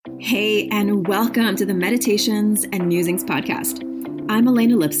Hey, and welcome to the Meditations and Musings podcast. I'm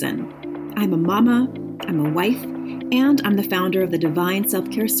Elena Lipson. I'm a mama, I'm a wife, and I'm the founder of the Divine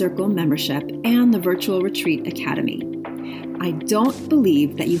Self-Care Circle membership and the Virtual Retreat Academy. I don't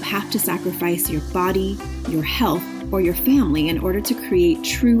believe that you have to sacrifice your body, your health, or your family in order to create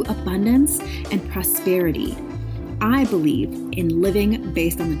true abundance and prosperity. I believe in living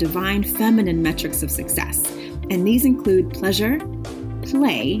based on the divine feminine metrics of success, and these include pleasure,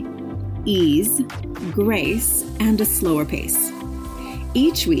 play, ease, grace, and a slower pace.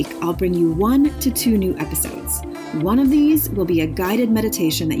 Each week, I'll bring you 1 to 2 new episodes. One of these will be a guided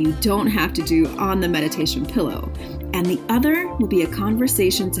meditation that you don't have to do on the meditation pillow, and the other will be a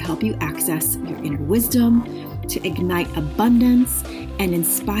conversation to help you access your inner wisdom, to ignite abundance, and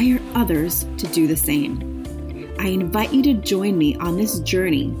inspire others to do the same. I invite you to join me on this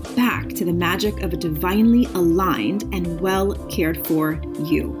journey back to the magic of a divinely aligned and well cared for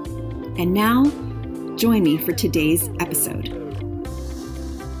you. And now, join me for today's episode.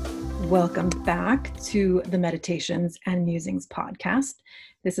 Welcome back to the Meditations and Musings podcast.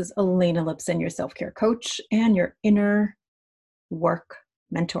 This is Elena Lipson, your self-care coach and your inner work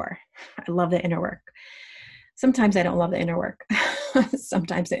mentor. I love the inner work. Sometimes I don't love the inner work.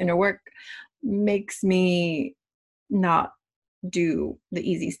 Sometimes the inner work makes me not do the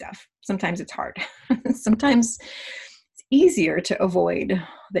easy stuff. Sometimes it's hard. Sometimes it's easier to avoid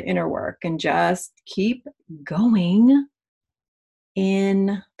the inner work and just keep going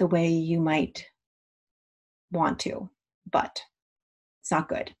in the way you might want to, but it's not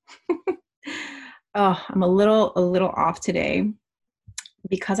good. I'm a little off today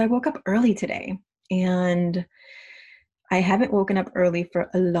because I woke up early today, and I haven't woken up early for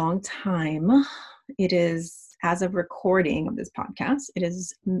a long time. It is, as of recording of this podcast, it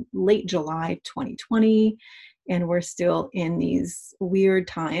is late July 2020, and we're still in these weird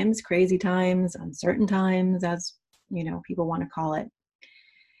times, crazy times, uncertain times, as you know, people want to call it,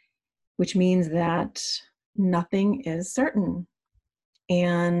 which means that nothing is certain.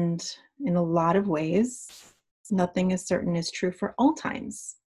 And in a lot of ways, nothing is certain is true for all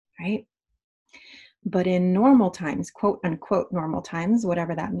times, right? But in normal times, quote unquote normal times,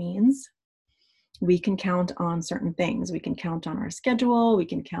 whatever that means, we can count on certain things. We can count on our schedule. We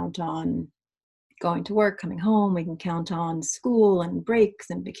can count on going to work, coming home. We can count on school and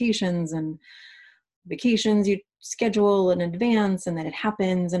breaks and vacations you schedule in advance, and then it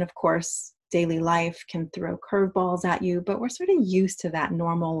happens. And of course, daily life can throw curveballs at you, but we're sort of used to that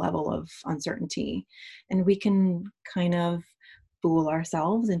normal level of uncertainty. And we can kind of fool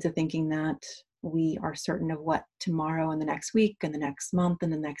ourselves into thinking that we are certain of what tomorrow and the next week and the next month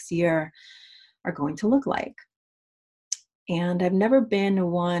and the next year are going to look like. And I've never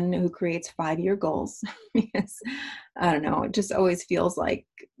been one who creates 5-year goals because, I don't know, it just always feels like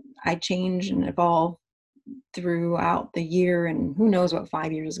I change and evolve throughout the year, and who knows what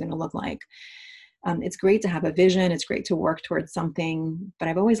 5 years is going to look like. It's great to have a vision. It's great to work towards something, but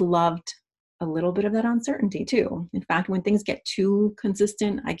I've always loved a little bit of that uncertainty too. In fact, when things get too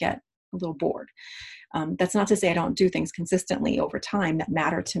consistent, I get a little bored. That's not to say I don't do things consistently over time that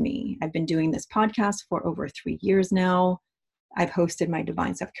matter to me. I've been doing this podcast for over 3 years now. I've hosted my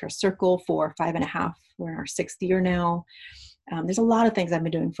Divine Self-Care Circle for 5.5. We're in our 6th year now. There's a lot of things I've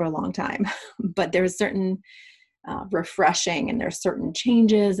been doing for a long time, but there's certain refreshing, and there's certain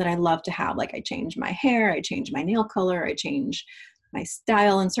changes that I love to have. Like I change my hair, I change my nail color, I change my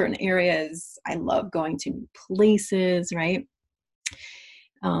style in certain areas. I love going to new places, right?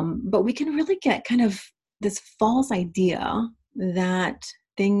 But we can really get kind of this false idea that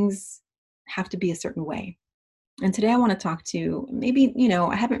things have to be a certain way. And today I want to talk to, maybe,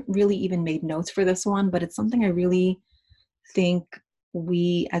 I haven't really even made notes for this one, but it's something I really think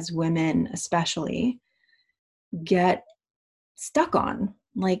we as women especially get stuck on,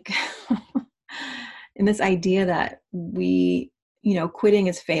 like in this idea that we, quitting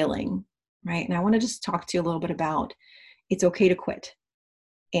is failing, right? And I want to just talk to you a little bit about it's okay to quit.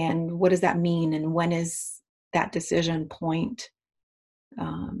 And what does that mean? And when is that decision point?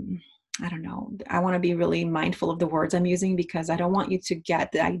 I don't know. I want to be really mindful of the words I'm using, because I don't want you to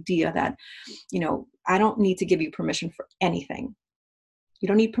get the idea that, I don't need to give you permission for anything. You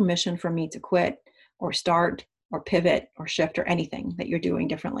don't need permission for me to quit or start or pivot or shift or anything that you're doing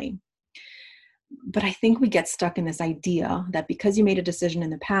differently. But I think we get stuck in this idea that because you made a decision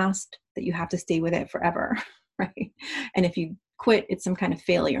in the past, that you have to stay with it forever, right? And if you quit, it's some kind of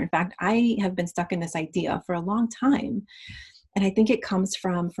failure. In fact, I have been stuck in this idea for a long time. And I think it comes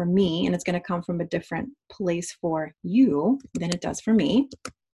from, for me, and it's going to come from a different place for you than it does for me.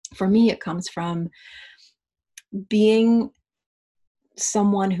 For me, it comes from being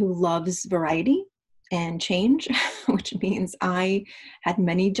someone who loves variety and change, which means I had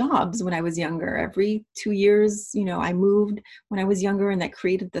many jobs when I was younger. Every 2 years, I moved when I was younger, and that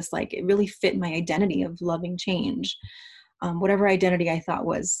created this, like, it really fit my identity of loving change. Whatever identity I thought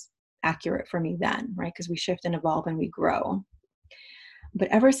was accurate for me then, right? Because we shift and evolve and we grow. But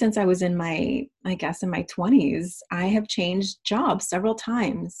ever since I was in my 20s, I have changed jobs several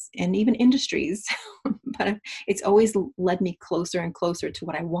times and even industries, but it's always led me closer and closer to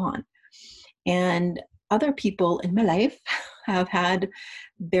what I want. And other people in my life have had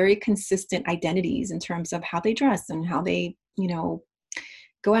very consistent identities in terms of how they dress and how they,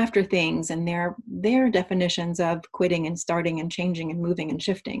 go after things, and their definitions of quitting and starting and changing and moving and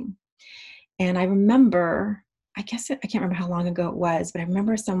shifting. And I remember, I can't remember how long ago it was, but I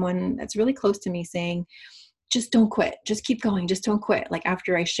remember someone that's really close to me saying, just don't quit, just keep going, just don't quit. Like,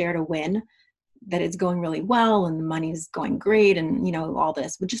 after I shared a win that it's going really well and the money's going great and, all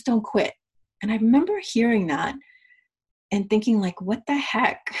this, but just don't quit. And I remember hearing that and thinking, like, what the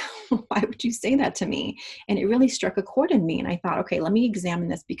heck? Why would you say that to me? And it really struck a chord in me. And I thought, okay, let me examine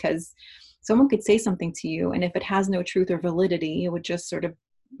this, because someone could say something to you, and if it has no truth or validity, it would just sort of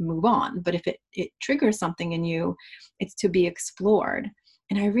move on. But if it triggers something in you, it's to be explored.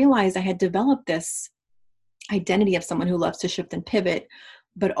 And I realized I had developed this identity of someone who loves to shift and pivot,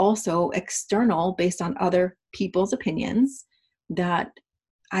 but also external, based on other people's opinions, that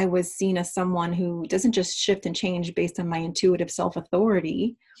I was seen as someone who doesn't just shift and change based on my intuitive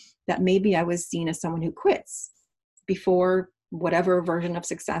self-authority, that maybe I was seen as someone who quits before whatever version of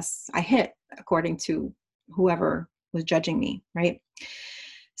success I hit, according to whoever was judging me, right?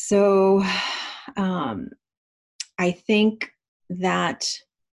 So I think that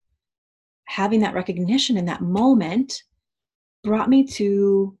having that recognition in that moment brought me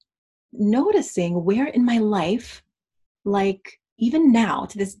to noticing where in my life, like even now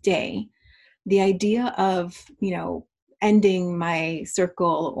to this day, the idea of, ending my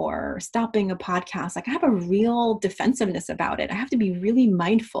circle or stopping a podcast, like, I have a real defensiveness about it. I have to be really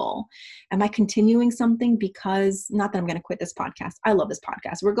mindful. Am I continuing something because, not that I'm going to quit this podcast. I love this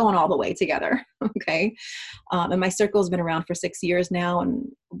podcast. We're going all the way together. Okay. And my circle has been around for 6 years now. And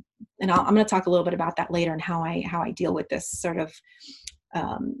I'm going to talk a little bit about that later, and how I deal with this sort of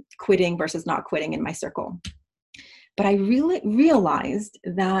quitting versus not quitting in my circle. But I really realized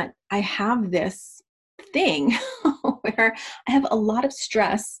that I have this thing where I have a lot of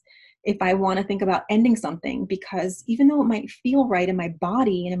stress if I want to think about ending something, because even though it might feel right in my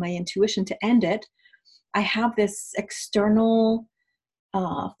body and in my intuition to end it, I have this external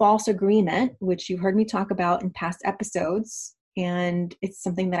false agreement, which you've heard me talk about in past episodes. And it's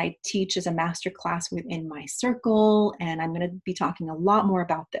something that I teach as a master class within my circle. And I'm going to be talking a lot more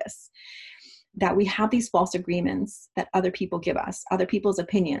about this, that we have these false agreements that other people give us, other people's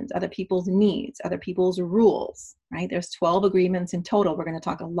opinions, other people's needs, other people's rules, right? There's 12 agreements in total. We're going to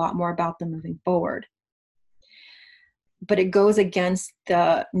talk a lot more about them moving forward. But it goes against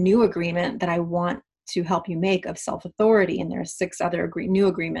the new agreement that I want to help you make of self-authority. And there's 6 other new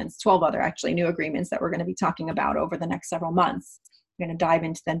agreements, 12 other actually new agreements that we're going to be talking about over the next several months. We're going to dive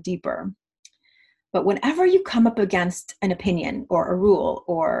into them deeper. But whenever you come up against an opinion or a rule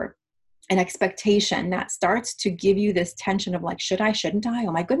or an expectation that starts to give you this tension of, like, should I, shouldn't I?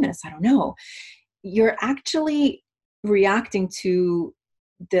 Oh my goodness, I don't know. You're actually reacting to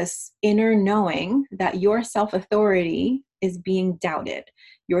this inner knowing that your self-authority is being doubted.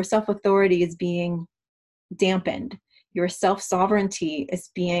 Your self-authority is being dampened. Your self-sovereignty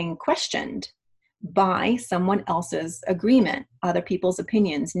is being questioned by someone else's agreement, other people's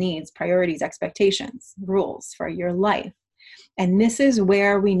opinions, needs, priorities, expectations, rules for your life. And this is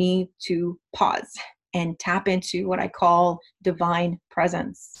where we need to pause and tap into what I call divine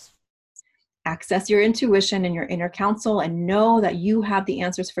presence. Access your intuition and your inner counsel, and know that you have the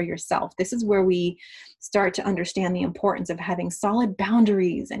answers for yourself. This is where we start to understand the importance of having solid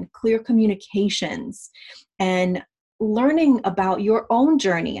boundaries and clear communications, and learning about your own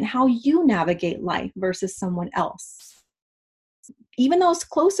journey and how you navigate life versus someone else, even those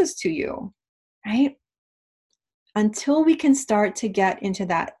closest to you, right? Until we can start to get into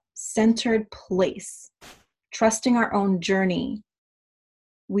that centered place, trusting our own journey,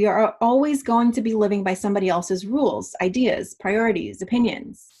 we are always going to be living by somebody else's rules, ideas, priorities,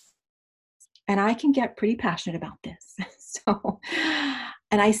 opinions. And I can get pretty passionate about this.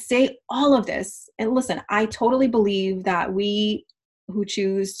 And I say all of this, and listen, I totally believe that we who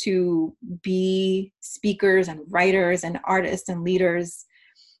choose to be speakers and writers and artists and leaders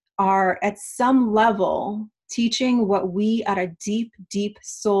are at some level teaching what we at a deep, deep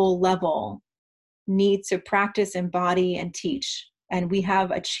soul level need to practice, embody, and teach and we have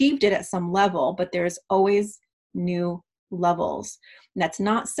achieved it at some level, but there's always new levels. And that's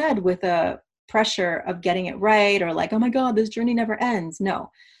not said with a pressure of getting it right or like, oh my God, this journey never ends. No,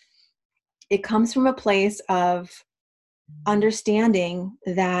 it comes from a place of understanding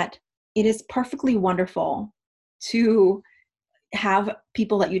that it is perfectly wonderful to have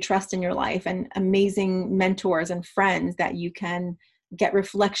people that you trust in your life and amazing mentors and friends that you can get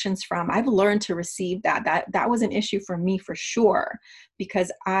reflections from. I've learned to receive that. That was an issue for me for sure,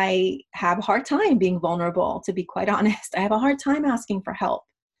 because I have a hard time being vulnerable, to be quite honest. I have a hard time asking for help.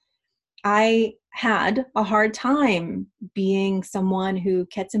 I had a hard time being someone who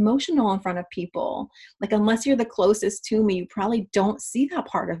gets emotional in front of people. Like, unless you're the closest to me, you probably don't see that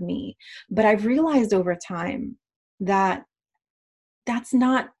part of me. But I've realized over time that that's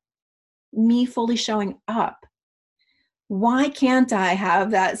not me fully showing up. Why can't I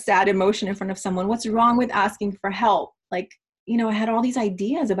have that sad emotion in front of someone? What's wrong with asking for help? Like, I had all these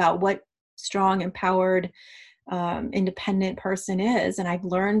ideas about what strong, empowered, independent person is. And I've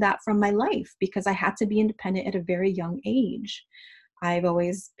learned that from my life because I had to be independent at a very young age. I've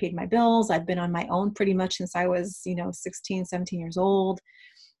always paid my bills. I've been on my own pretty much since I was, 16, 17 years old.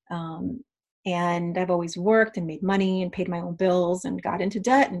 And I've always worked and made money and paid my own bills and got into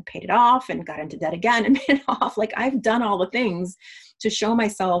debt and paid it off and got into debt again and paid it off. Like, I've done all the things to show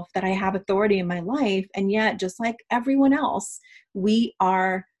myself that I have authority in my life. And yet, just like everyone else, we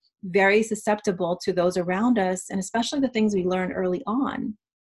are very susceptible to those around us, and especially the things we learned early on.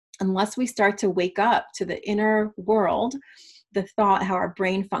 Unless we start to wake up to the inner world, the thought, how our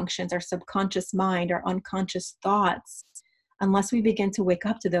brain functions, our subconscious mind, our unconscious thoughts, unless we begin to wake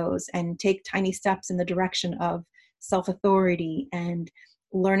up to those and take tiny steps in the direction of self-authority and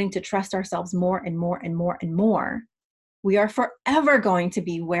learning to trust ourselves more and more and more and more, we are forever going to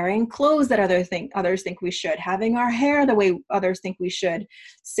be wearing clothes that others think we should, having our hair the way others think we should,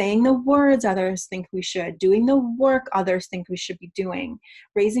 saying the words others think we should, doing the work others think we should be doing,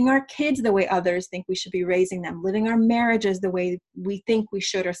 raising our kids the way others think we should be raising them, living our marriages the way we think we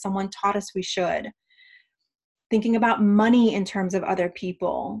should or someone taught us we should, thinking about money in terms of other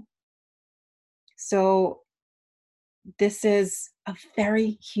people. So this is a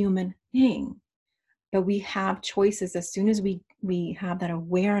very human thing. But we have choices as soon as we have that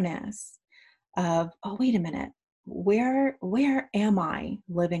awareness of, oh, wait a minute, where am I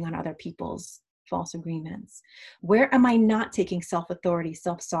living on other people's false agreements? Where am I not taking self-authority,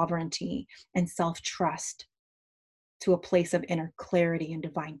 self-sovereignty, and self-trust to a place of inner clarity and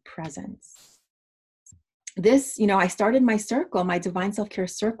divine presence? This, I started my circle, my Divine Self-Care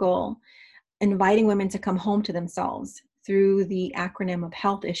Circle, inviting women to come home to themselves through the acronym of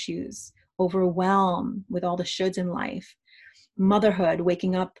health issues, overwhelm with all the shoulds in life, motherhood,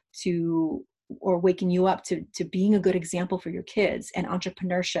 waking you up to being a good example for your kids, and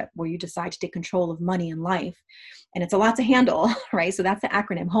entrepreneurship, where you decide to take control of money and life. And it's a lot to handle, right? So that's the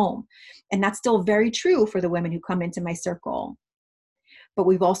acronym HOME. And that's still very true for the women who come into my circle. But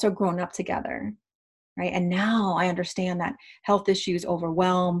we've also grown up together, right? And now I understand that health issues,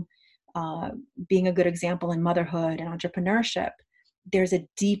 overwhelm, being a good example in motherhood and entrepreneurship, there's a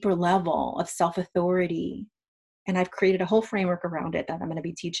deeper level of self-authority. And I've created a whole framework around it that I'm going to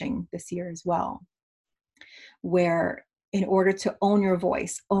be teaching this year as well, where in order to own your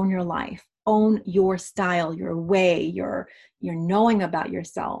voice, own your life, own your style, your way, your knowing about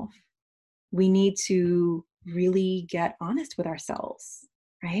yourself, we need to really get honest with ourselves,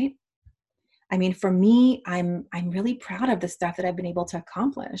 right? I mean, for me, I'm really proud of the stuff that I've been able to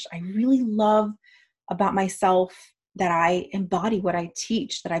accomplish. I really love about myself that I embody what I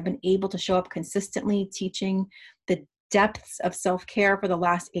teach, that I've been able to show up consistently teaching the depths of self-care for the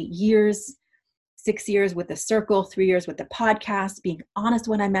last 8 years, 6 years with the circle, 3 years with the podcast, being honest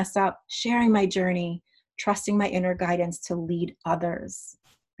when I mess up, sharing my journey, trusting my inner guidance to lead others.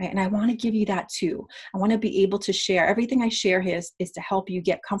 Right? And I want to give you that too. I want to be able to share. Everything I share here is to help you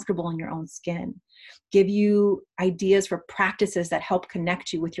get comfortable in your own skin, give you ideas for practices that help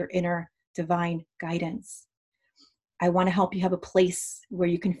connect you with your inner divine guidance. I want to help you have a place where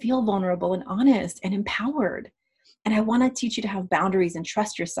you can feel vulnerable and honest and empowered. And I want to teach you to have boundaries and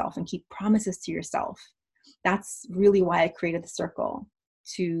trust yourself and keep promises to yourself. That's really why I created the circle,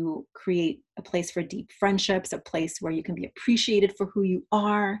 to create a place for deep friendships, a place where you can be appreciated for who you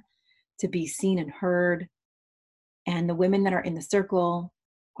are, to be seen and heard. And the women that are in the circle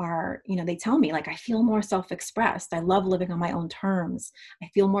are, they tell me, like, I feel more self-expressed. I love living on my own terms. I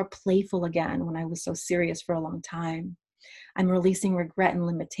feel more playful again when I was so serious for a long time. I'm releasing regret and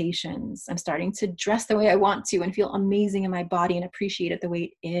limitations. I'm starting to dress the way I want to and feel amazing in my body and appreciate it the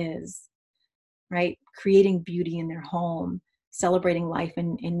way it is, right? Creating beauty in their home, celebrating life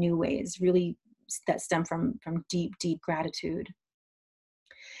in new ways, really that stem from deep, deep gratitude.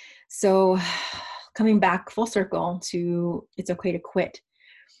 So coming back full circle to it's okay to quit.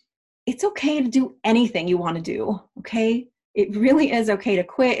 It's okay to do anything you want to do, okay? It really is okay to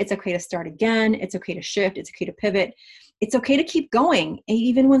quit. It's okay to start again. It's okay to shift. It's okay to pivot. It's okay to keep going.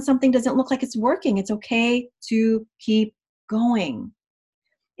 Even when something doesn't look like it's working, it's okay to keep going.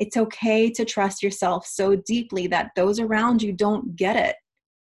 It's okay to trust yourself so deeply that those around you don't get it.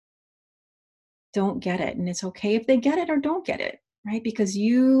 Don't get it. And it's okay if they get it or don't get it, right? Because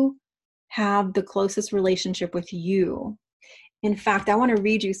you have the closest relationship with you. In fact, I want to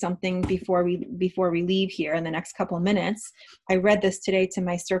read you something before we leave here in the next couple of minutes. I read this today to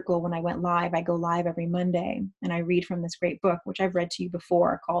my circle when I went live. I go live every Monday, and I read from this great book, which I've read to you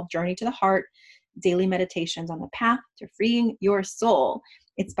before, called Journey to the Heart, Daily Meditations on the Path to Freeing Your Soul.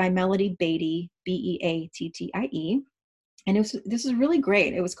 It's by Melody Beattie, Beattie. And this is really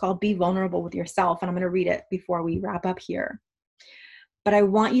great. It was called Be Vulnerable with Yourself, and I'm going to read it before we wrap up here. But I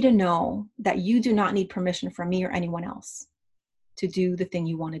want you to know that you do not need permission from me or anyone else to do the thing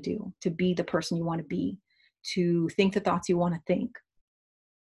you want to do, to be the person you want to be, to think the thoughts you want to think.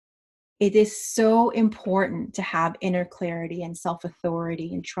 It is so important to have inner clarity and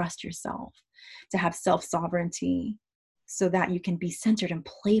self-authority and trust yourself, to have self-sovereignty so that you can be centered and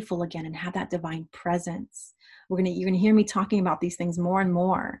playful again and have that divine presence. You're going to hear me talking about these things more and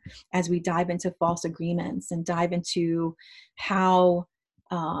more as we dive into false agreements and dive into how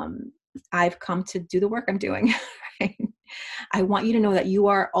I've come to do the work I'm doing. Right? I want you to know that you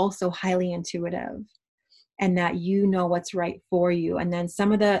are also highly intuitive and that you know what's right for you. And then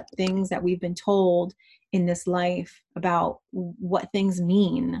some of the things that we've been told in this life about what things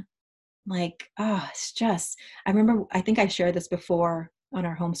mean, like, it's just, I remember, I think I shared this before on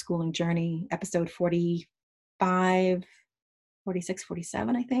our homeschooling journey, episode 45, 46,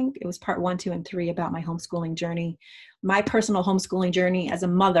 47, I think. It was part 1, 2, and 3 about my homeschooling journey, my personal homeschooling journey as a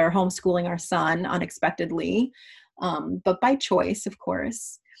mother, homeschooling our son unexpectedly, but by choice, of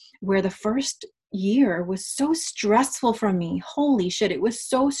course, where the first year was so stressful for me. Holy shit, it was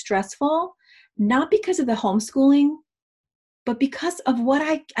so stressful, not because of the homeschooling, but because of what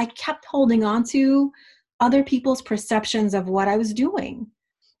I kept holding on to, other people's perceptions of what I was doing.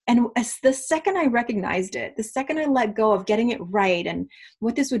 And as the second I recognized it, the second I let go of getting it right and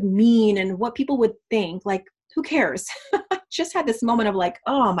what this would mean and what people would think, like, who cares? I just had this moment of like,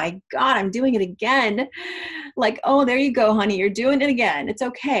 oh my God, I'm doing it again. Like, oh, there you go, honey, you're doing it again. It's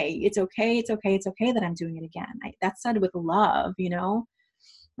okay. It's okay. It's okay. It's okay that I'm doing it again. That started with love,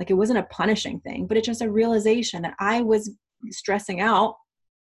 like it wasn't a punishing thing, but it's just a realization that I was stressing out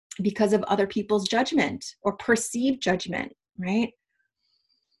because of other people's judgment or perceived judgment, right?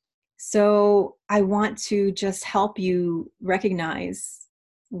 So I want to just help you recognize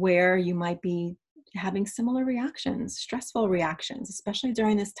where you might be having similar reactions, stressful reactions, especially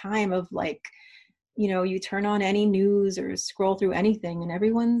during this time of like, you turn on any news or scroll through anything and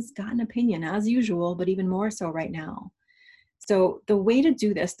everyone's got an opinion as usual, but even more so right now. So the way to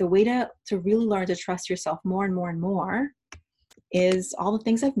do this, the way to really learn to trust yourself more and more and more is all the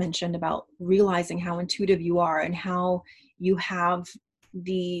things I've mentioned about realizing how intuitive you are and how you have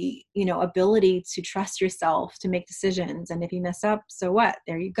the ability to trust yourself to make decisions. And if you mess up, so what?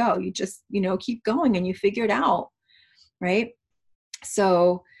 There you go. You just keep going and you figure it out, right?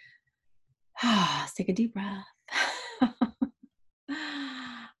 So take a deep breath.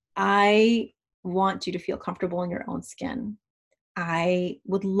 I want you to feel comfortable in your own skin. I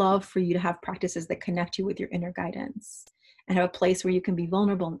would love for you to have practices that connect you with your inner guidance and have a place where you can be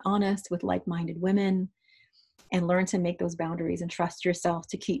vulnerable and honest with like-minded women and learn to make those boundaries and trust yourself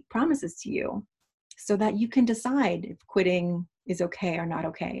to keep promises to you so that you can decide if quitting is okay or not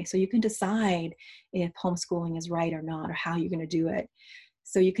okay. So you can decide if homeschooling is right or not, or how you're going to do it.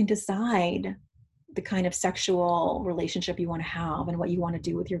 So you can decide the kind of sexual relationship you want to have and what you want to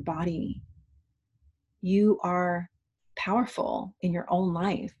do with your body. You are powerful in your own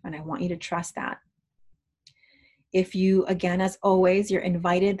life, and I want you to trust that. If you, again, as always, you're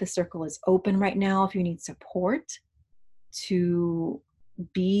invited. The circle is open right now. If you need support to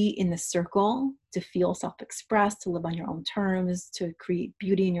be in the circle, to feel self-expressed, to live on your own terms, to create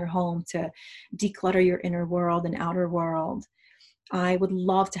beauty in your home, to declutter your inner world and outer world, I would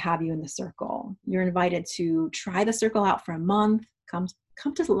love to have you in the circle. You're invited to try the circle out for a month. Come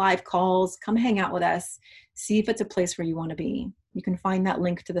to the live calls, come hang out with us, see if it's a place where you want to be. You can find that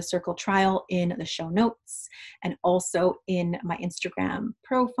link to the circle trial in the show notes and also in my Instagram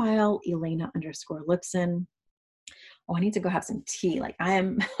profile, Elena_Lipson. oh, I need to go have some tea. Like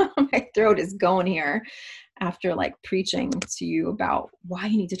my throat is going here after like preaching to you about why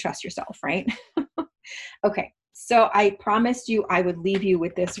you need to trust yourself, right? Okay. So I promised you I would leave you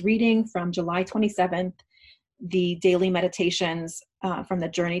with this reading from July 27th, the daily meditations from the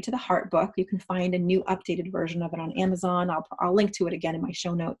Journey to the Heart book. You can find a new updated version of it on Amazon. I'll link to it again in my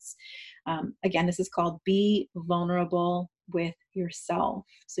show notes. Again, this is called Be Vulnerable with Yourself.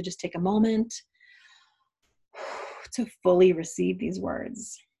 So just take a moment to fully receive these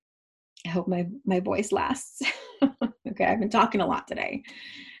words. I hope my voice lasts. Okay, I've been talking a lot today.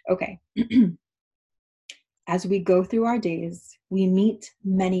 Okay. As we go through our days, we meet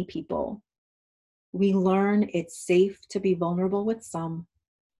many people. We learn it's safe to be vulnerable with some,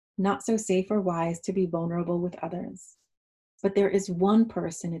 not so safe or wise to be vulnerable with others. But there is one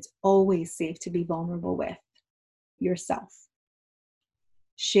person it's always safe to be vulnerable with: yourself.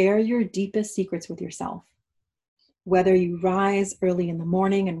 Share your deepest secrets with yourself. Whether you rise early in the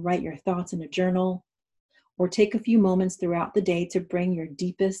morning and write your thoughts in a journal, or take a few moments throughout the day to bring your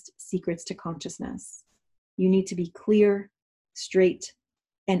deepest secrets to consciousness, you need to be clear, straight,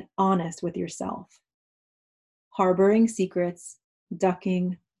 and honest with yourself. Harboring secrets,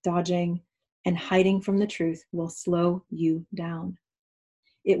 ducking, dodging, and hiding from the truth will slow you down.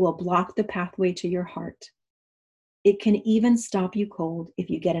 It will block the pathway to your heart. It can even stop you cold if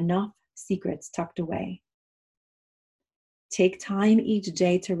you get enough secrets tucked away. Take time each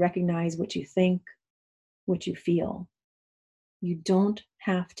day to recognize what you think, what you feel. You don't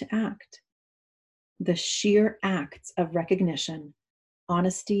have to act. The sheer acts of recognition,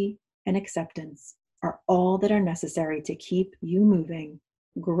 honesty, and acceptance are all that are necessary to keep you moving,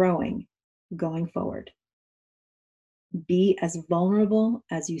 growing, going forward. Be as vulnerable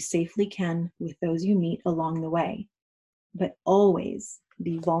as you safely can with those you meet along the way, but always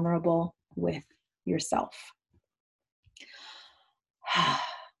be vulnerable with yourself.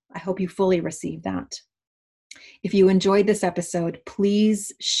 I hope you fully received that. If you enjoyed this episode,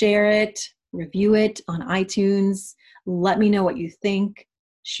 please share it, review it on iTunes. Let me know what you think.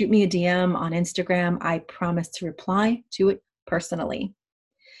 Shoot me a DM on Instagram. I promise to reply to it personally.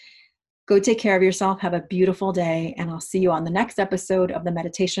 Go take care of yourself. Have a beautiful day, and I'll see you on the next episode of the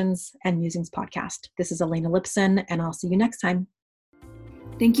Meditations and Musings podcast. This is Elena Lipson, and I'll see you next time.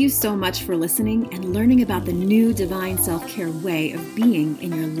 Thank you so much for listening and learning about the new divine self-care way of being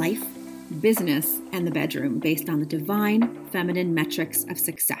in your life, business, and the bedroom based on the divine feminine metrics of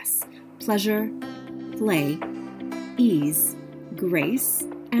success: pleasure, play, ease, grace,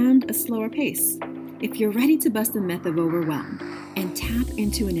 and a slower pace. If you're ready to bust the myth of overwhelm and tap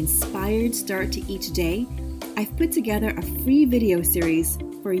into an inspired start to each day, I've put together a free video series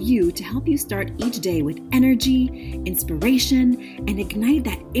for you to help you start each day with energy, inspiration, and ignite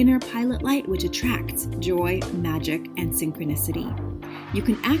that inner pilot light which attracts joy, magic, and synchronicity. You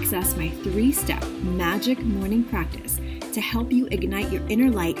can access my 3-step magic morning practice to help you ignite your inner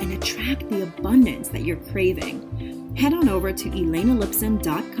light and attract the abundance that you're craving. Head on over to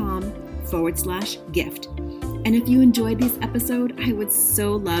elenalipson.com/gift. And if you enjoyed this episode, I would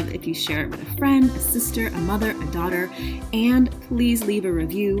so love if you share it with a friend, a sister, a mother, a daughter, and please leave a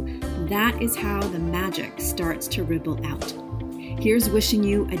review. That is how the magic starts to ripple out. Here's wishing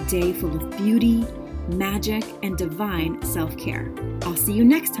you a day full of beauty, magic, and divine self-care. I'll see you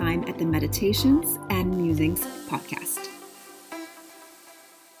next time at the Meditations and Musings podcast.